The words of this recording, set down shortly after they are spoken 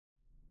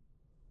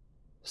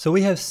So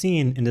we have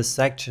seen in this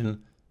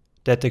section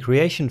that the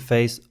creation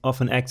phase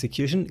of an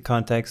execution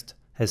context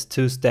has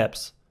two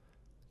steps: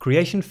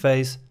 creation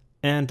phase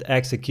and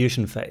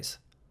execution phase.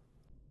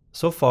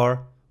 So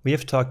far, we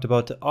have talked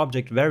about the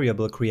object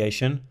variable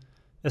creation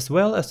as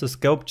well as the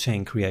scope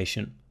chain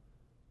creation,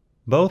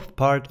 both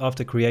part of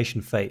the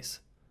creation phase.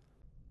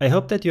 I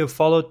hope that you have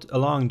followed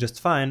along just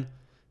fine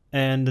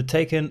and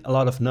taken a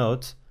lot of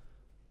notes,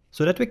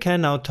 so that we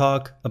can now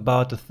talk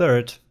about the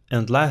third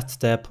and last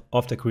step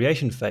of the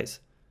creation phase,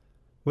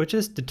 which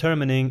is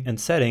determining and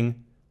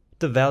setting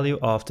the value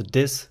of the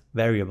this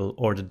variable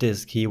or the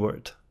this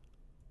keyword.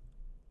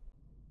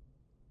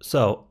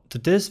 So, the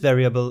this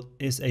variable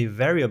is a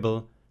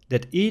variable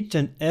that each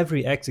and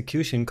every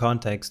execution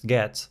context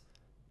gets,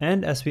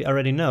 and as we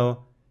already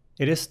know,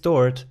 it is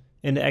stored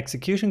in the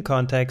execution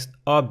context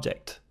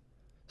object.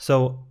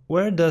 So,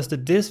 where does the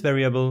this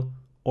variable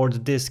or the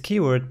this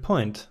keyword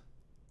point?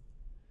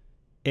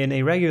 In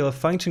a regular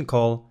function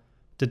call,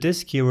 the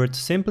this keyword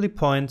simply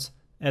points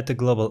at the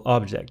global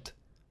object,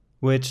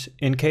 which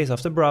in case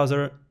of the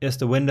browser is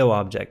the window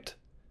object.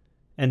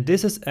 And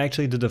this is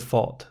actually the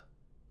default.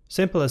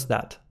 Simple as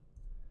that.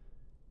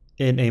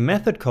 In a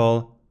method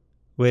call,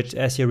 which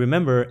as you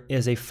remember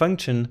is a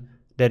function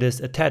that is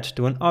attached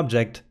to an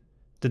object,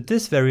 the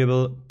this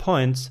variable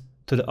points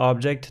to the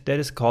object that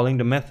is calling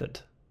the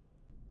method.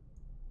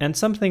 And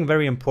something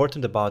very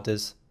important about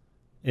this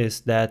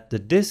is that the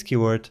this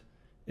keyword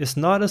is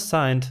not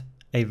assigned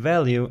a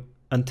value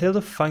until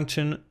the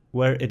function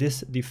where it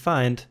is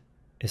defined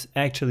is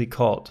actually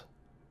called.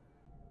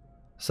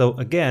 So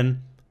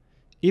again,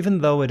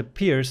 even though it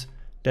appears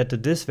that the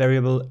this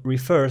variable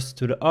refers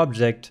to the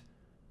object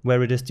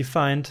where it is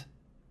defined,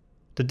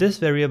 the this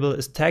variable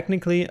is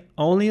technically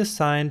only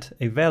assigned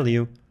a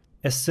value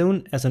as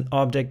soon as an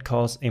object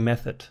calls a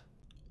method.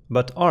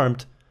 But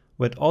armed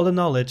with all the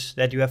knowledge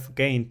that you have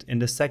gained in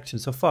this section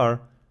so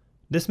far,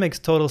 this makes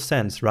total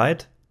sense,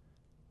 right?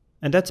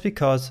 And that's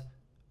because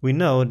we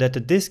know that the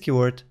this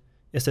keyword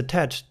is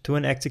attached to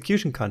an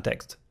execution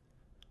context,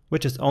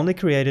 which is only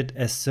created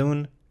as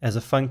soon as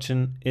a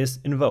function is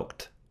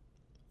invoked,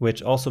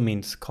 which also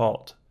means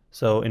called.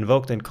 So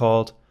invoked and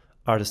called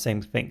are the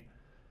same thing.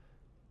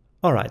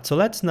 Alright, so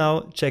let's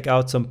now check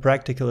out some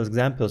practical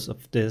examples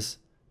of this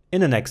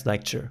in the next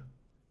lecture.